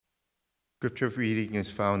Scripture reading is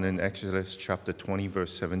found in Exodus chapter 20,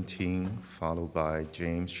 verse 17, followed by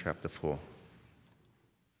James chapter 4.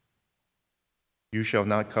 You shall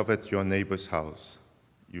not covet your neighbor's house.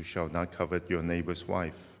 You shall not covet your neighbor's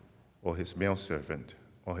wife, or his male servant,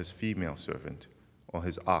 or his female servant, or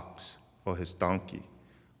his ox, or his donkey,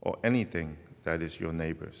 or anything that is your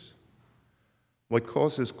neighbor's. What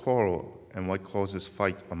causes quarrel and what causes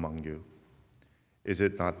fight among you? Is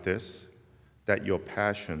it not this, that your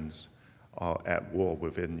passions are at war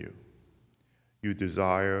within you? You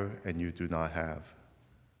desire and you do not have,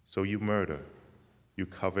 so you murder. You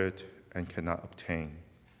covet and cannot obtain,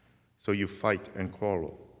 so you fight and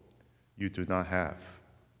quarrel. You do not have,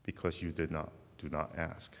 because you do not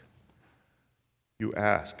ask. You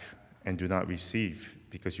ask and do not receive,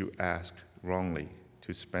 because you ask wrongly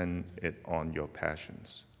to spend it on your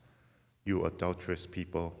passions. You adulterous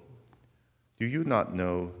people, do you not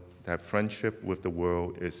know that friendship with the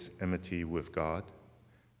world is enmity with God?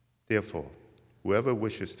 Therefore, whoever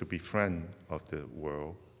wishes to be friend of the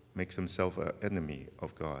world makes himself an enemy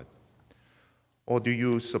of God. Or do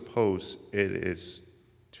you suppose it is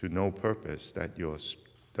to no purpose that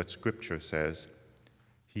Scripture says,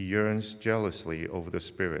 He yearns jealously over the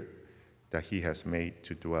Spirit that He has made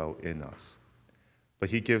to dwell in us?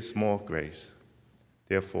 But He gives more grace.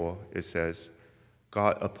 Therefore, it says,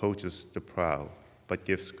 God opposes the proud, but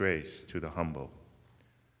gives grace to the humble.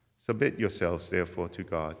 Submit yourselves, therefore, to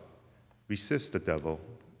God. Resist the devil,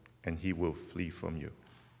 and he will flee from you.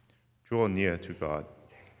 Draw near to God,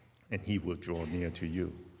 and he will draw near to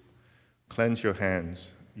you. Cleanse your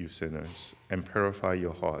hands, you sinners, and purify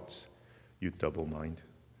your hearts, you double-minded.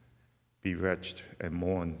 Be wretched and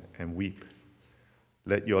mourn and weep.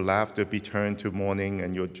 Let your laughter be turned to mourning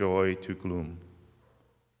and your joy to gloom.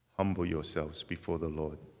 Humble yourselves before the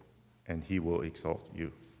Lord, and he will exalt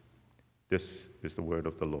you. This is the word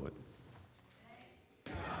of the Lord.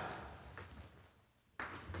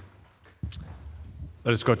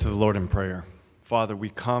 Let us go to the Lord in prayer. Father, we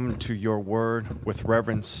come to your word with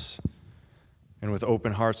reverence and with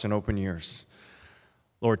open hearts and open ears.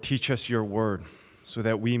 Lord, teach us your word so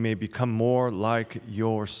that we may become more like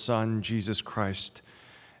your Son, Jesus Christ,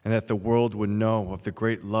 and that the world would know of the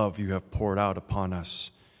great love you have poured out upon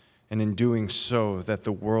us, and in doing so, that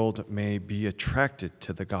the world may be attracted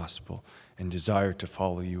to the gospel and desire to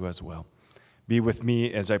follow you as well. Be with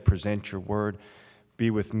me as I present your word. Be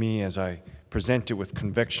with me as I present it with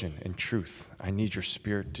conviction and truth. I need your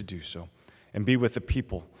Spirit to do so. And be with the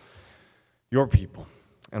people, your people,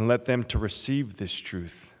 and let them to receive this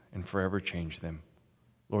truth and forever change them.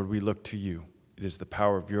 Lord, we look to you. It is the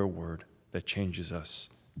power of your word that changes us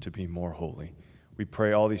to be more holy. We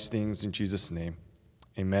pray all these things in Jesus' name.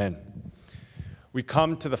 Amen. We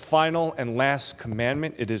come to the final and last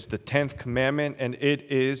commandment. It is the 10th commandment, and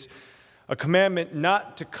it is a commandment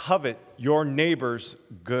not to covet your neighbor's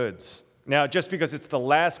goods. Now, just because it's the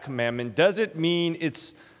last commandment doesn't mean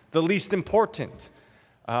it's the least important.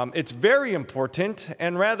 It's very important,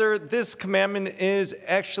 and rather, this commandment is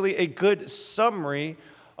actually a good summary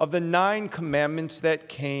of the 9 commandments that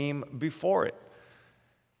came before it.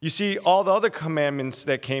 You see, all the other commandments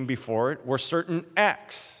that came before it were certain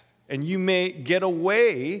acts, and you may get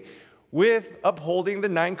away with upholding the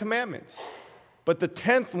 9 commandments. But the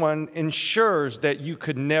 10th one ensures that you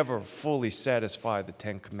could never fully satisfy the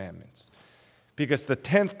 10 commandments, because the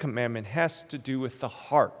 10th commandment has to do with the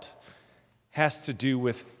heart, has to do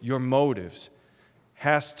with your motives,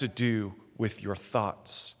 has to do with your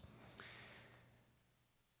thoughts.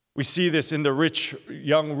 We see this in the rich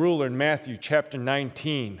young ruler in Matthew chapter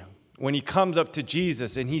 19, when he comes up to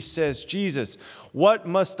Jesus and he says, Jesus, what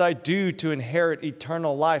must I do to inherit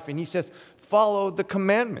eternal life? And he says, follow the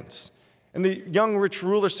commandments. And the young rich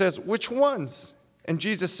ruler says, which ones? And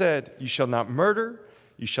Jesus said, you shall not murder,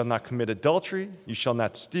 you shall not commit adultery, you shall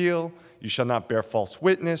not steal, you shall not bear false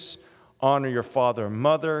witness, honor your father and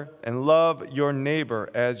mother, and love your neighbor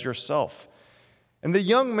as yourself. And the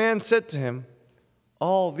young man said to him,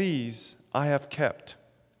 all these I have kept.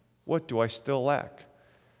 What do I still lack?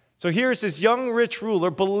 So here's this young rich ruler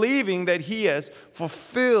believing that he has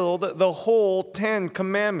fulfilled the whole 10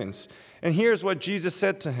 commandments. And here's what Jesus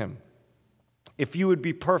said to him. If you would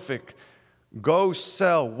be perfect, go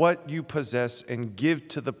sell what you possess and give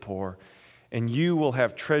to the poor, and you will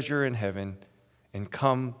have treasure in heaven, and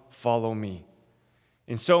come follow me.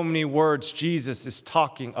 In so many words, Jesus is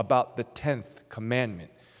talking about the 10th commandment.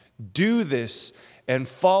 Do this and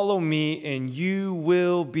follow me, and you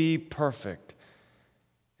will be perfect.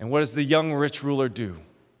 And what does the young rich ruler do?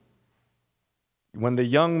 When the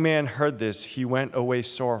young man heard this, he went away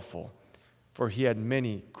sorrowful, for he had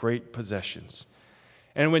many great possessions.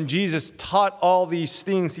 And when Jesus taught all these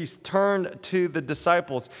things, he turned to the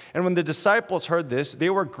disciples. And when the disciples heard this, they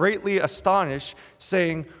were greatly astonished,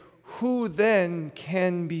 saying, "Who then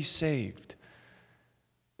can be saved?"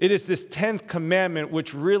 It is this 10th commandment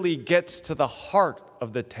which really gets to the heart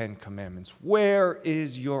of the 10 commandments. Where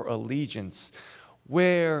is your allegiance?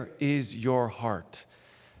 Where is your heart?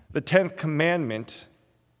 The 10th commandment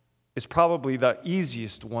is probably the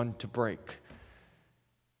easiest one to break,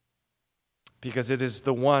 because it is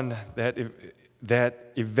the one that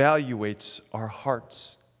evaluates our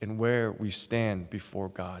hearts and where we stand before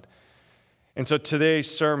God. And so today's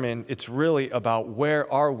sermon, it's really about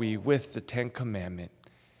where are we with the 10th commandment.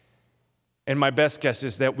 And my best guess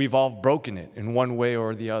is that we've all broken it in one way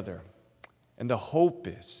or the other. And the hope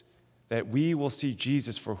is that we will see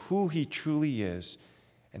Jesus for who he truly is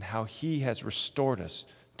and how he has restored us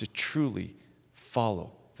to truly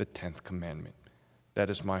follow the 10th commandment. That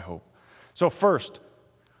is my hope. So first,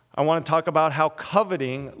 I want to talk about how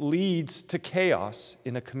coveting leads to chaos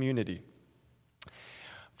in a community.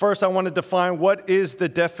 First, I want to define what is the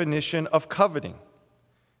definition of coveting.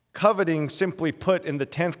 Coveting, simply put in the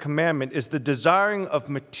 10th commandment, is the desiring of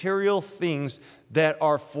material things that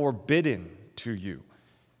are forbidden to you.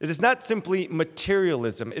 It is not simply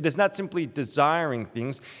materialism. It is not simply desiring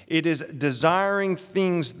things. It is desiring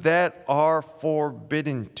things that are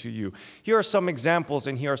forbidden to you. Here are some examples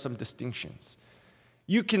and here are some distinctions.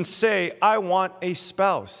 You can say, "I want a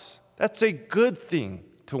spouse." That's a good thing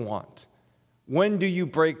to want. When do you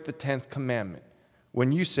break the 10th commandment?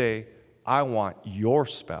 When you say, "I want your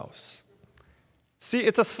spouse." See,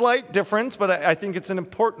 it's a slight difference, but I think it's an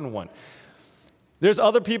important one. There's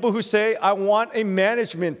other people who say, "I want a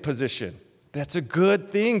management position." That's a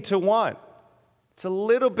good thing to want. It's a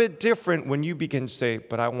little bit different when you begin to say,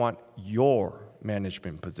 "But I want your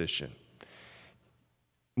management position."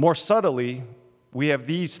 More subtly, we have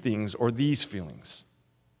these things or these feelings.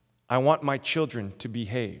 I want my children to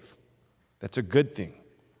behave. That's a good thing.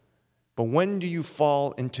 But when do you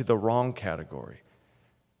fall into the wrong category?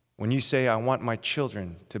 When you say, "I want my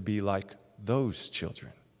children to be like those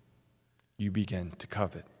children," you begin to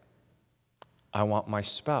covet. I want my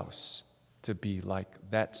spouse to be like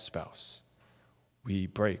that spouse. We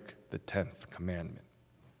break the 10th commandment.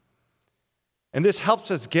 And this helps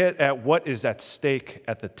us get at what is at stake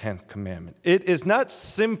at the 10th commandment. It is not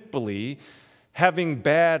simply having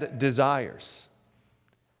bad desires.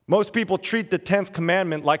 Most people treat the 10th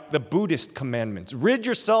commandment like the Buddhist commandments. Rid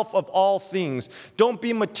yourself of all things. Don't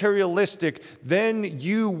be materialistic. Then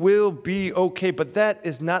you will be okay. But that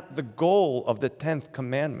is not the goal of the 10th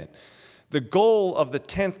commandment. The goal of the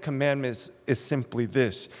 10th commandment is simply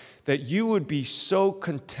this: that you would be so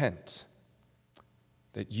content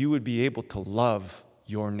that you would be able to love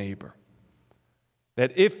your neighbor.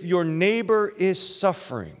 That if your neighbor is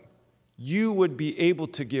suffering, you would be able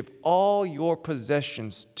to give all your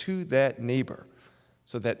possessions to that neighbor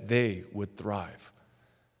so that they would thrive.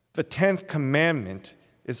 The 10th commandment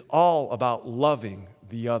is all about loving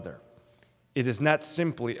the other. It is not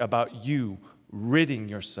simply about you ridding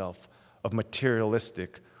yourself of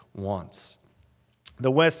materialistic wants.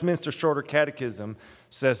 The Westminster Shorter Catechism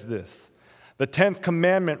says this: the 10th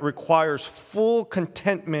commandment requires full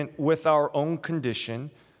contentment with our own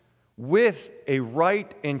condition, with a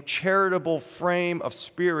right and charitable frame of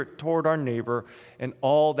spirit toward our neighbor and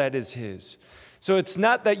all that is his. So it's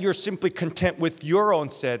not that you're simply content with your own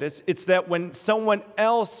status. It's that when someone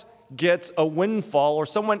else gets a windfall or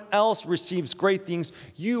someone else receives great things,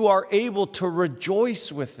 you are able to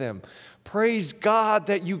rejoice with them. Praise God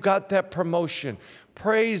that you got that promotion.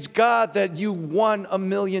 Praise God that you won $1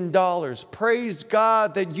 million. Praise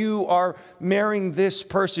God that you are marrying this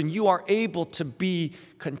person. You are able to be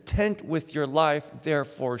content with your life,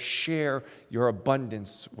 therefore share your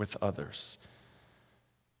abundance with others.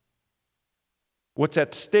 What's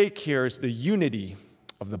at stake here is the unity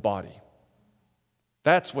of the body.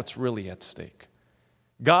 That's what's really at stake.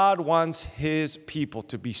 God wants his people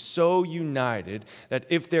to be so united that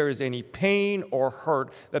if there is any pain or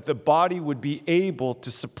hurt, that the body would be able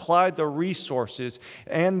to supply the resources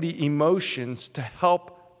and the emotions to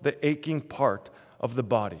help the aching part of the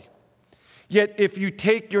body. Yet if you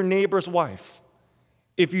take your neighbor's wife,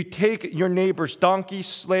 if you take your neighbor's donkey,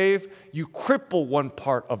 slave, you cripple one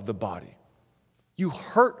part of the body. You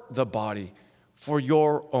hurt the body for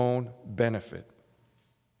your own benefit.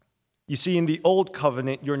 You see, in the Old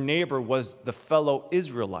Covenant, your neighbor was the fellow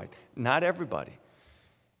Israelite, not everybody.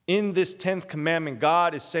 In this 10th commandment,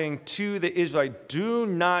 God is saying to the Israelites, do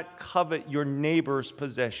not covet your neighbor's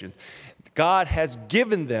possessions. God has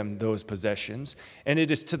given them those possessions, and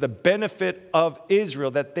it is to the benefit of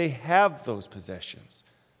Israel that they have those possessions.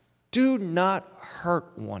 Do not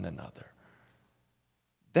hurt one another.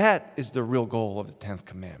 That is the real goal of the 10th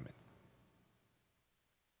commandment.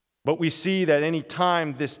 But we see that any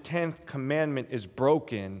time this 10th commandment is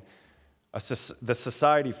broken, the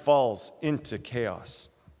society falls into chaos.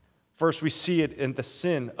 First, we see it in the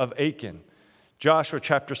sin of Achan. Joshua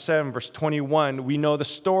chapter 7, verse 21, we know the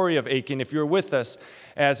story of Achan. If you're with us,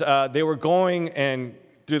 as they were going and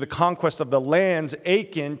through the conquest of the lands,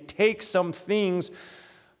 Achan takes some things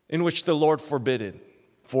in which the Lord forbid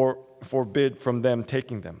from them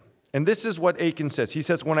taking them. And this is what Achan says. He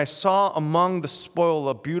says, when I saw among the spoil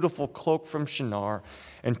a beautiful cloak from Shinar,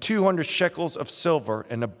 and 200 shekels of silver,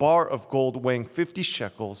 and a bar of gold weighing 50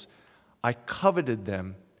 shekels, I coveted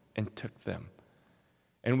them and took them.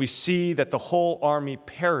 And we see that the whole army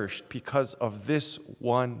perished because of this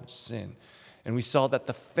one sin. And we saw that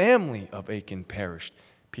the family of Achan perished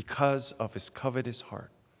because of his covetous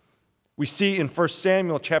heart. We see in 1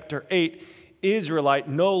 Samuel chapter 8, Israelite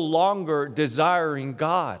no longer desiring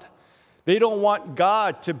God. They don't want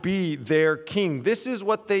God to be their king. This is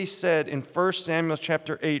what they said in 1 Samuel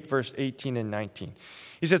chapter 8, verse 18 and 19.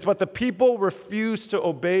 He says, but the people refused to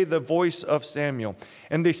obey the voice of Samuel.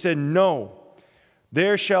 And they said, no,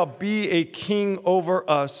 there shall be a king over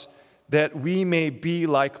us, that we may be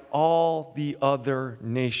like all the other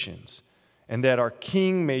nations, and that our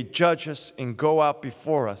king may judge us and go out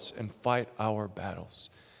before us and fight our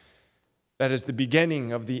battles. That is the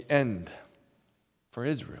beginning of the end for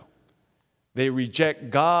Israel. They reject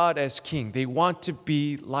God as king. They want to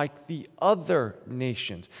be like the other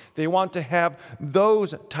nations. They want to have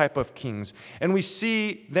those type of kings. And we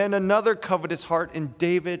see then another covetous heart in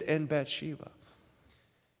David and Bathsheba.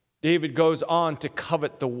 David goes on to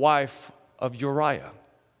covet the wife of Uriah.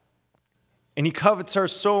 And he covets her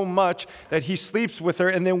so much that he sleeps with her.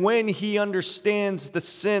 And then when he understands the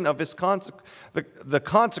sin of his the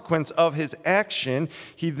consequence of his action,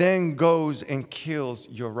 he then goes and kills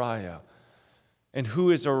Uriah. And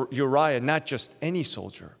who is Uriah? Not just any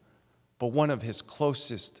soldier, but one of his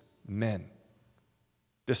closest men.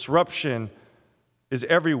 Disruption is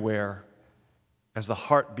everywhere as the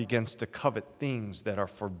heart begins to covet things that are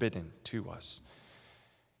forbidden to us.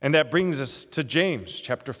 And that brings us to James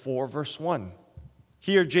chapter 4, verse 1.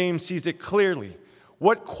 Here James sees it clearly.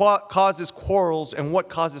 What causes quarrels and what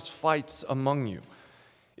causes fights among you?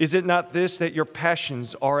 Is it not this, that your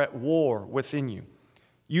passions are at war within you?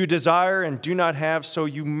 You desire and do not have, so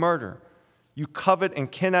you murder. You covet and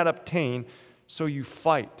cannot obtain, so you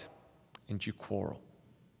fight and you quarrel.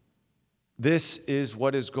 This is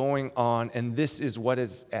what is going on, and this is what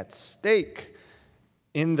is at stake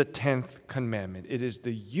in the 10th commandment. It is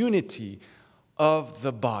the unity of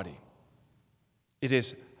the body. It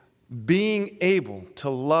is being able to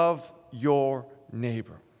love your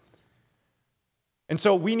neighbor. And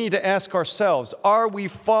so we need to ask ourselves, are we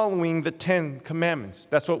following the 10 commandments?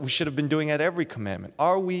 That's what we should have been doing at every commandment.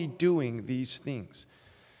 Are we doing these things?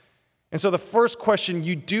 And so the first question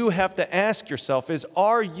you do have to ask yourself is,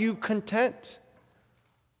 are you content?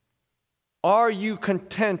 Are you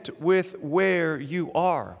content with where you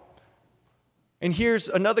are? And here's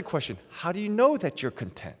another question. How do you know that you're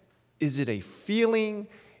content? Is it a feeling?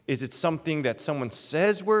 Is it something that someone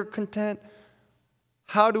says we're content?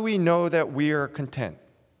 How do we know that we are content?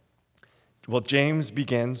 Well, James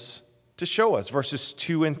begins to show us, verses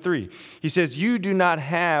 2 and 3. He says, you do not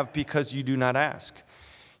have because you do not ask.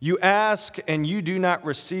 You ask and you do not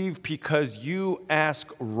receive because you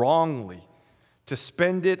ask wrongly, to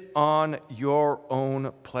spend it on your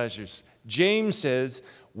own pleasures. James says,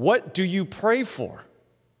 what do you pray for?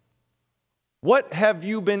 What have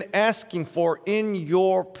you been asking for in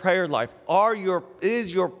your prayer life?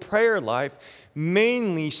 Is your prayer life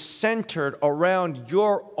mainly centered around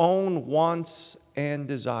your own wants and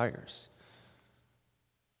desires?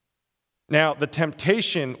 Now, the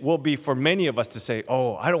temptation will be for many of us to say,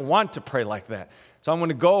 oh, I don't want to pray like that. So I'm going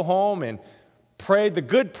to go home and pray the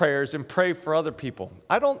good prayers and pray for other people.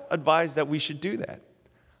 I don't advise that we should do that.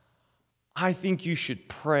 I think you should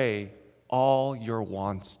pray all your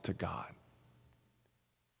wants to God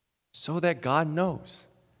so that God knows.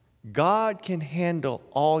 God can handle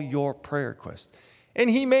all your prayer requests, and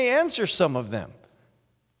He may answer some of them.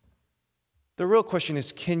 The real question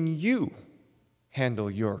is, can you handle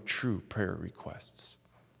your true prayer requests?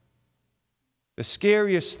 The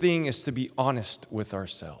scariest thing is to be honest with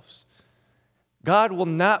ourselves. God will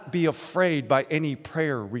not be afraid by any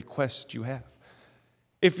prayer request you have.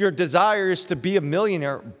 If your desire is to be a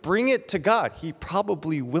millionaire, bring it to God. He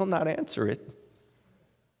probably will not answer it.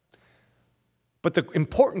 But the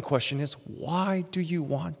important question is, why do you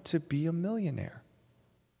want to be a millionaire?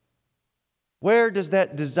 Where does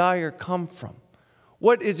that desire come from?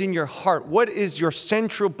 What is in your heart? What is your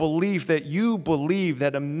central belief that you believe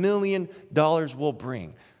that $1 million will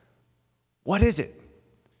bring? What is it?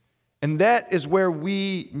 And that is where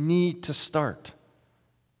we need to start.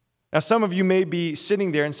 Now, some of you may be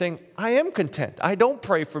sitting there and saying, I am content. I don't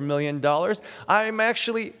pray for $1 million. I'm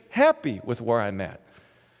actually happy with where I'm at.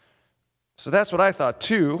 So that's what I thought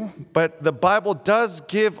too, but the Bible does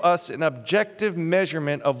give us an objective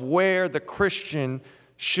measurement of where the Christian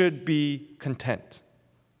should be content.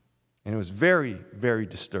 And it was very, very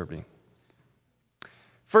disturbing.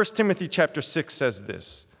 1 Timothy chapter 6 says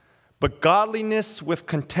this, but godliness with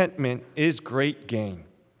contentment is great gain.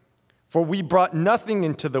 For we brought nothing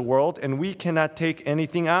into the world, and we cannot take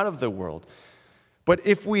anything out of the world. But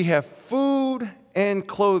if we have food and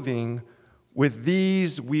clothing, with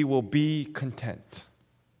these we will be content.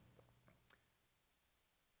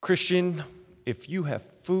 Christian, if you have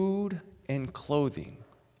food and clothing,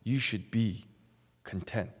 you should be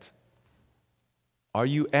content. Are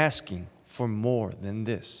you asking for more than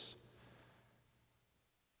this?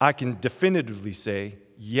 I can definitively say,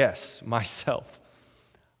 yes, myself.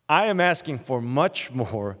 I am asking for much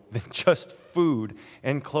more than just food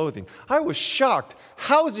and clothing. I was shocked.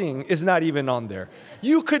 Housing is not even on there.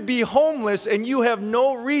 You could be homeless and you have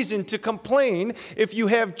no reason to complain. If you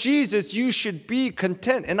have Jesus, you should be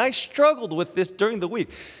content. And I struggled with this during the week.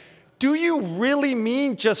 Do you really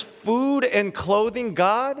mean just food and clothing,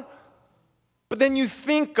 God? But then you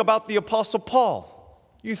think about the Apostle Paul.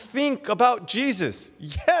 You think about Jesus.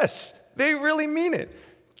 Yes, they really mean it.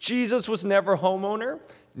 Jesus was never a homeowner.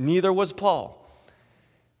 Neither was Paul.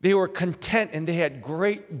 They were content and they had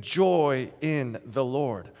great joy in the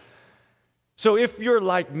Lord. So if you're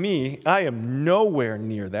like me, I am nowhere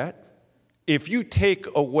near that. If you take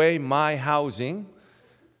away my housing,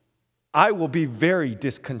 I will be very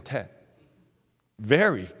discontent.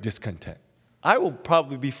 Very discontent. I will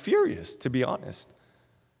probably be furious, to be honest.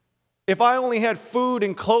 If I only had food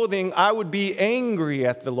and clothing, I would be angry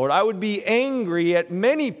at the Lord. I would be angry at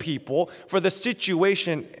many people for the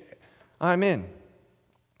situation I'm in.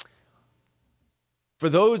 For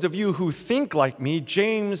those of you who think like me,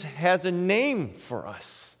 James has a name for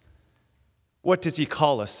us. What does he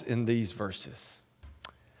call us in these verses?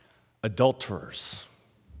 Adulterers.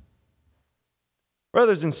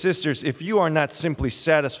 Brothers and sisters, if you are not simply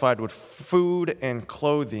satisfied with food and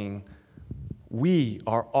clothing, we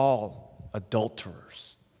are all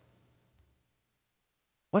adulterers.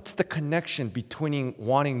 What's the connection between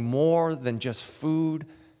wanting more than just food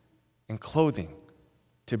and clothing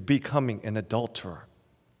to becoming an adulterer?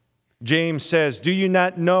 James says, do you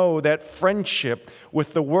not know that friendship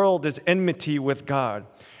with the world is enmity with God?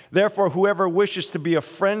 Therefore, whoever wishes to be a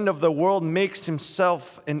friend of the world makes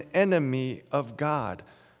himself an enemy of God.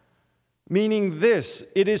 Meaning this,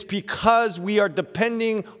 it is because we are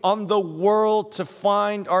depending on the world to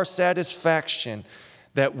find our satisfaction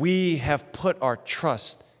that we have put our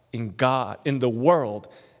trust in God, in the world,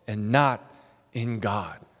 and not in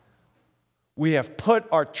God. We have put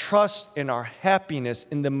our trust and our happiness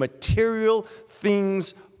in the material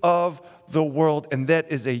things of the world, and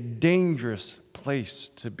that is a dangerous place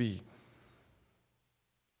to be.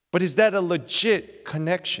 But is that a legit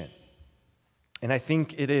connection? And I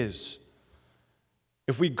think it is.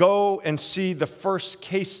 If we go and see the first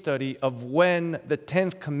case study of when the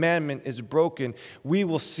 10th commandment is broken, we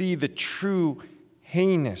will see the true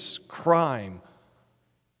heinous crime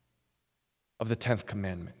of the 10th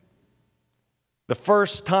commandment. The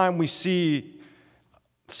first time we see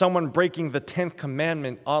someone breaking the 10th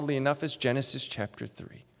commandment, oddly enough, is Genesis chapter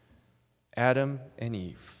 3. Adam and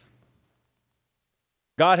Eve.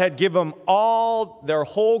 God had given them all, their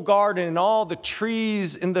whole garden and all the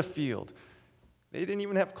trees in the field. They didn't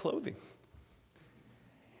even have clothing.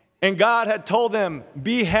 And God had told them,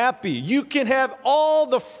 be happy. You can have all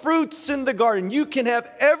the fruits in the garden. You can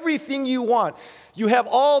have everything you want. You have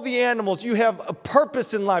all the animals. You have a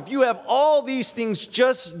purpose in life. You have all these things.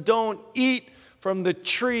 Just don't eat from the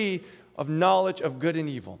tree of knowledge of good and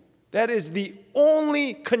evil. That is the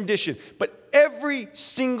only condition. But every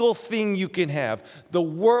single thing you can have, the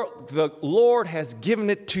Lord has given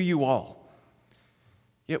it to you all.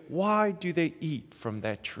 Yet why do they eat from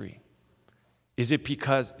that tree? Is it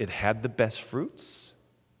because it had the best fruits?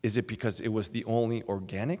 Is it because it was the only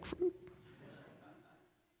organic fruit?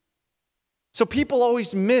 So people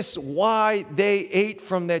always miss why they ate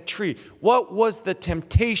from that tree. What was the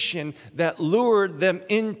temptation that lured them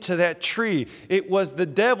into that tree? It was the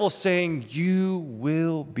devil saying, "You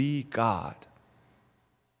will be God.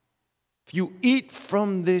 If you eat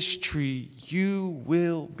from this tree, you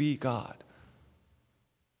will be God."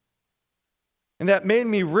 And that made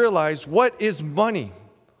me realize, what is money?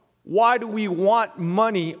 Why do we want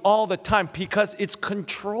money all the time? Because it's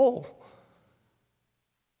control.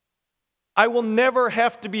 I will never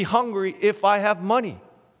have to be hungry if I have money.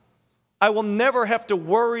 I will never have to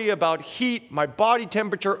worry about heat, my body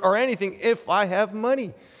temperature, or anything if I have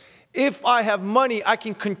money. If I have money, I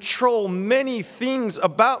can control many things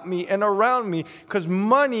about me and around me, because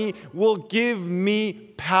money will give me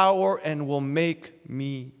power and will make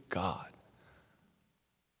me God.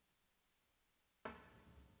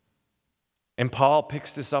 And Paul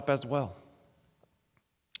picks this up as well.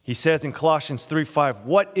 He says in Colossians 3:5,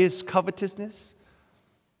 what is covetousness?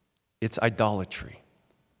 It's idolatry.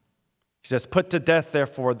 He says, put to death,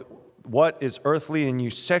 therefore, what is earthly in you: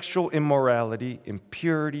 sexual immorality,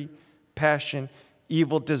 impurity, passion,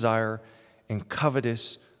 evil desire, and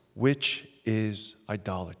covetous, which is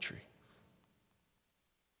idolatry.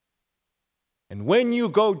 And when you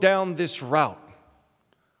go down this route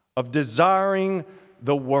of desiring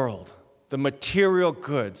the world, the material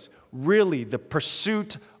goods, really the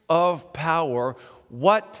pursuit of power,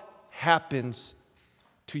 what happens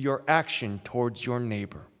to your action towards your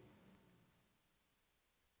neighbor?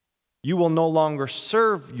 You will no longer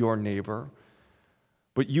serve your neighbor,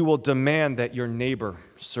 but you will demand that your neighbor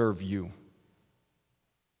serve you.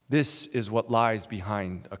 This is what lies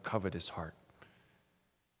behind a covetous heart.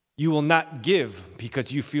 You will not give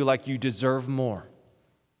because you feel like you deserve more.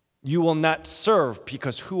 You will not serve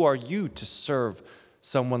because who are you to serve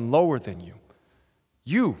someone lower than you?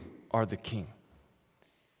 You are the king.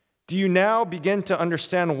 Do you now begin to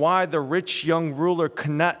understand why the rich young ruler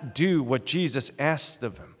could not do what Jesus asked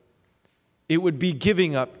of him? It would be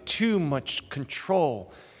giving up too much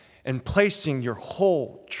control and placing your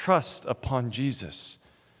whole trust upon Jesus.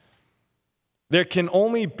 There can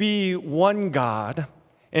only be one God,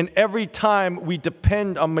 and every time we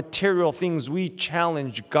depend on material things, we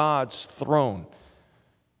challenge God's throne,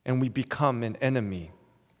 and we become an enemy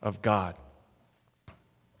of God.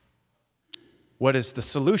 What is the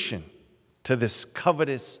solution to this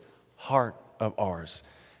covetous heart of ours?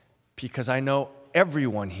 Because I know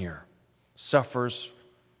everyone here suffers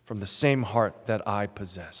from the same heart that I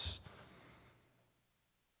possess.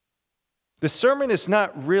 The sermon is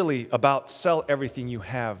not really about sell everything you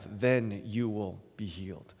have, then you will be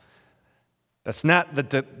healed.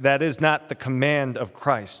 That is not the command of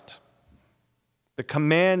Christ. The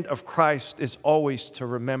command of Christ is always to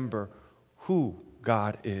remember who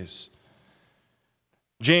God is.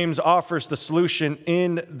 James offers the solution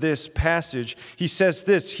in this passage. He says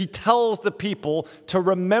this, he tells the people to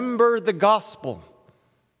remember the gospel.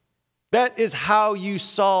 That is how you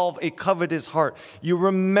solve a covetous heart. You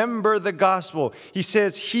remember the gospel. He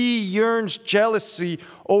says he yearns jealousy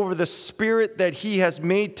over the spirit that he has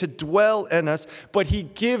made to dwell in us, but he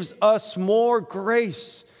gives us more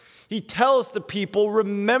grace. He tells the people,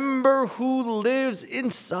 remember who lives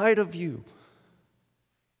inside of you.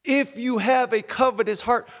 If you have a covetous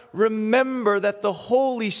heart, remember that the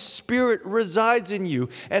Holy Spirit resides in you.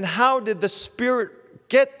 And how did the Spirit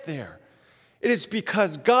get there? It is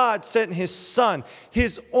because God sent his Son,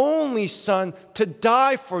 his only Son, to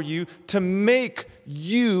die for you, to make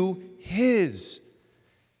you his.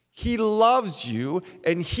 He loves you,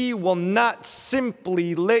 and he will not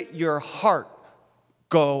simply let your heart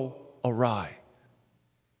go awry.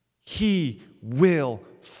 He will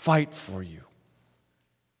fight for you.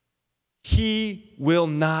 He will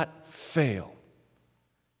not fail.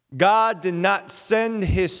 God did not send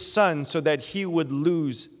his Son so that he would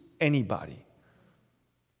lose anybody.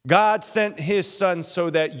 God sent his Son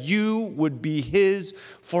so that you would be his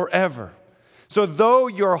forever. So though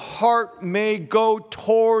your heart may go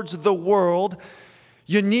towards the world,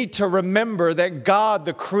 you need to remember that God,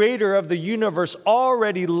 the creator of the universe,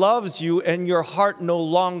 already loves you, and your heart no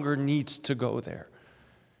longer needs to go there.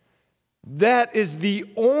 That is the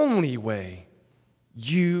only way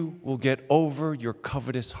you will get over your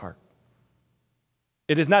covetous heart.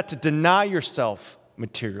 It is not to deny yourself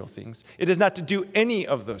material things. It is not to do any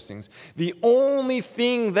of those things. The only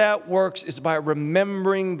thing that works is by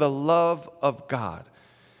remembering the love of God.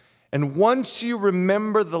 And once you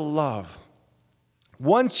remember the love,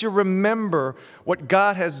 once you remember what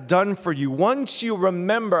God has done for you, once you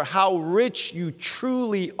remember how rich you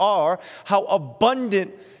truly are, how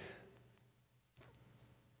abundant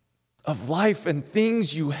of life and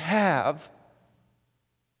things you have,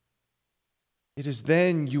 it is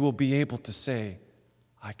then you will be able to say,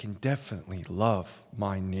 I can definitely love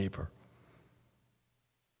my neighbor.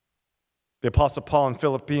 The Apostle Paul in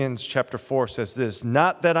Philippians chapter 4 says this,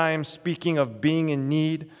 not that I am speaking of being in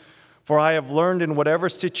need, for I have learned in whatever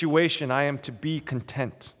situation I am to be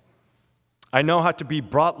content. I know how to be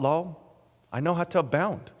brought low. I know how to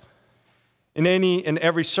abound. In any and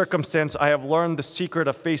every circumstance, I have learned the secret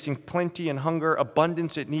of facing plenty and hunger,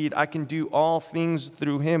 abundance and need. I can do all things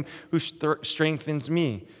through him who strengthens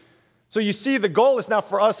me. So you see, the goal is not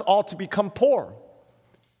for us all to become poor.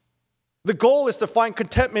 The goal is to find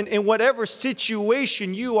contentment in whatever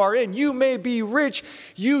situation you are in. You may be rich.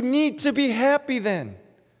 You need to be happy then.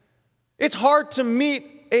 It's hard to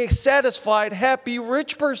meet a satisfied, happy,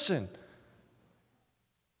 rich person.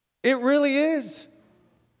 It really is.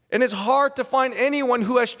 And it's hard to find anyone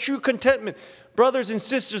who has true contentment. Brothers and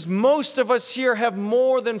sisters, most of us here have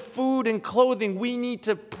more than food and clothing. We need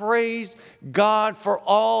to praise God for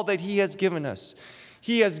all that he has given us.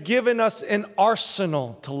 He has given us an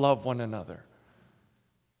arsenal to love one another.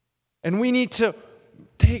 And we need to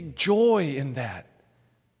take joy in that.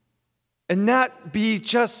 And not be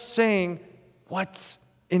just saying, what's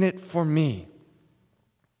in it for me?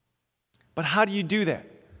 But how do you do that?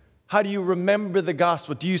 How do you remember the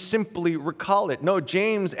gospel? Do you simply recall it? No,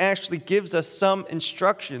 James actually gives us some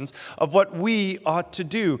instructions of what we ought to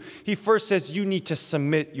do. He first says you need to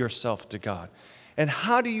submit yourself to God. And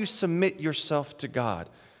how do you submit yourself to God?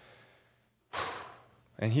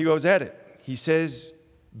 And he goes at it. He says,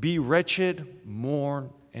 be wretched,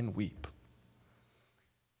 mourn, and weep.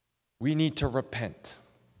 We need to repent.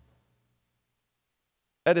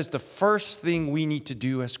 That is the first thing we need to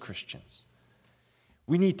do as Christians.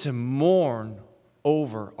 We need to mourn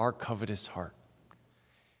over our covetous heart.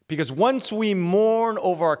 Because once we mourn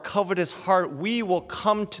over our covetous heart, we will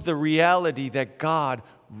come to the reality that God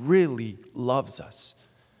really loves us.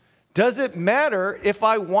 Does it matter if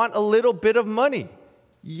I want a little bit of money?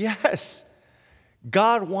 Yes.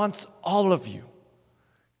 God wants all of you.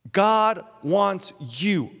 God wants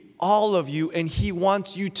you, all of you, and he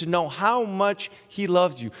wants you to know how much he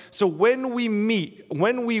loves you. So when we meet,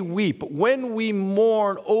 when we weep, when we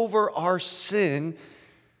mourn over our sin,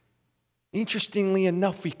 interestingly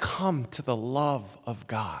enough, we come to the love of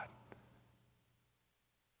God.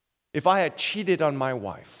 If I had cheated on my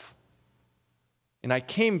wife, and I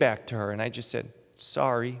came back to her and I just said,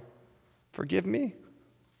 sorry, forgive me,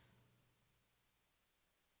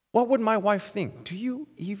 what would my wife think? Do you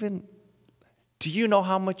know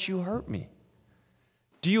how much you hurt me?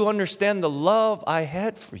 Do you understand the love I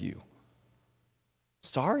had for you?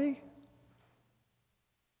 Sorry?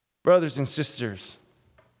 Brothers and sisters,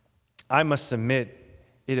 I must admit,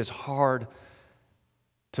 it is hard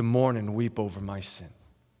to mourn and weep over my sin.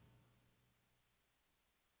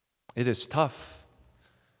 It is tough.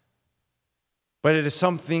 But it is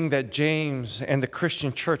something that James and the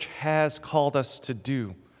Christian church has called us to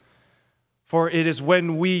do. For it is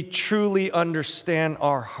when we truly understand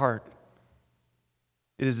our heart,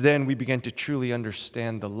 it is then we begin to truly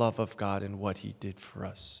understand the love of God and what he did for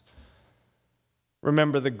us.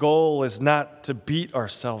 Remember, the goal is not to beat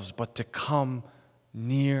ourselves, but to come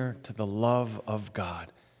near to the love of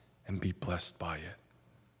God and be blessed by it.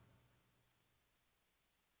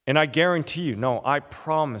 And I guarantee you, no, I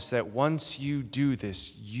promise that once you do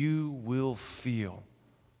this, you will feel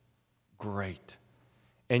great.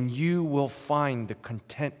 And you will find the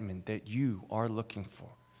contentment that you are looking for.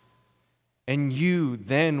 And you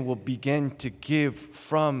then will begin to give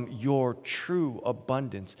from your true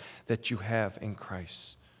abundance that you have in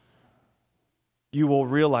Christ. You will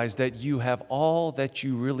realize that you have all that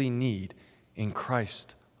you really need in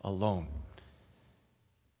Christ alone.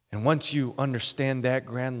 And once you understand that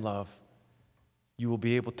grand love, you will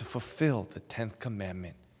be able to fulfill the 10th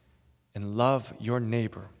commandment and love your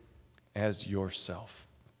neighbor as yourself.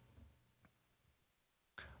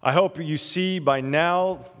 I hope you see by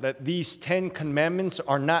now that these 10 commandments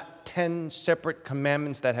are not 10 separate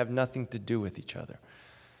commandments that have nothing to do with each other.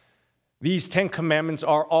 These 10 commandments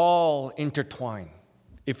are all intertwined.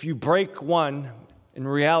 If you break one, in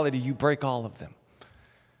reality, you break all of them.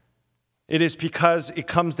 It is because it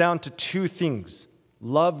comes down to two things.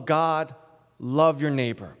 Love God, love your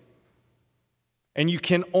neighbor. And you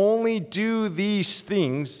can only do these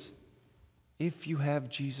things if you have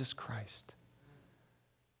Jesus Christ.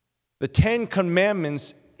 The 10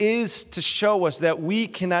 Commandments is to show us that we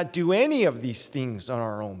cannot do any of these things on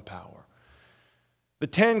our own power. The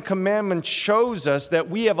 10 Commandments shows us that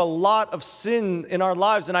we have a lot of sin in our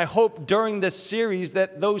lives, and I hope during this series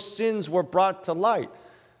that those sins were brought to light.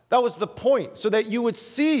 That was the point, so that you would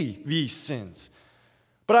see these sins.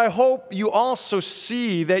 But I hope you also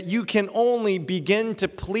see that you can only begin to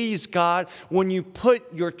please God when you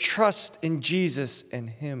put your trust in Jesus and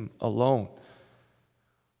Him alone.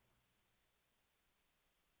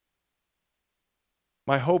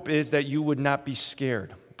 My hope is that you would not be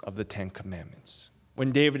scared of the Ten Commandments.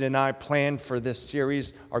 When David and I planned for this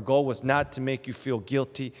series, our goal was not to make you feel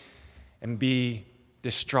guilty and be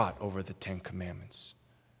distraught over the Ten Commandments.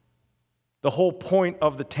 The whole point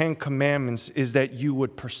of the Ten Commandments is that you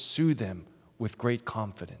would pursue them with great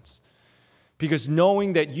confidence. Because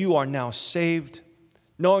knowing that you are now saved,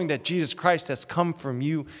 knowing that Jesus Christ has come from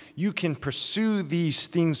you, you can pursue these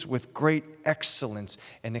things with great excellence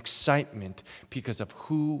and excitement because of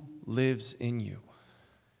who lives in you.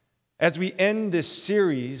 As we end this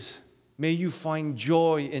series, may you find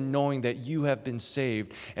joy in knowing that you have been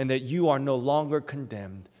saved and that you are no longer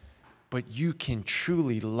condemned, but you can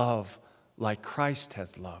truly love like Christ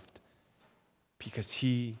has loved because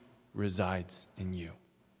He resides in you.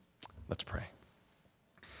 Let's pray.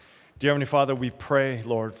 Dear Heavenly Father, we pray,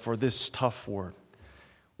 Lord, for this tough word.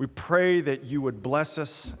 We pray that you would bless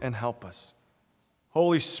us and help us.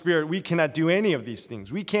 Holy Spirit, we cannot do any of these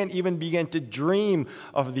things. We can't even begin to dream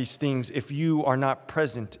of these things if you are not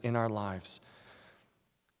present in our lives.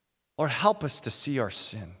 Lord, help us to see our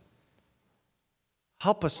sin.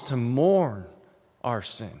 Help us to mourn our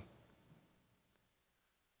sin.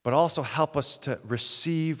 But also help us to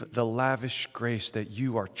receive the lavish grace that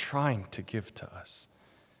you are trying to give to us.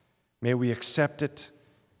 May we accept it,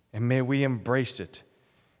 and may we embrace it,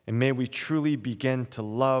 and may we truly begin to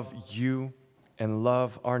love you and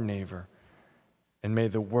love our neighbor, and may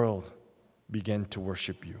the world begin to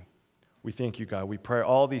worship you. We thank you, God. We pray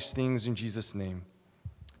all these things in Jesus' name.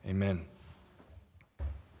 Amen.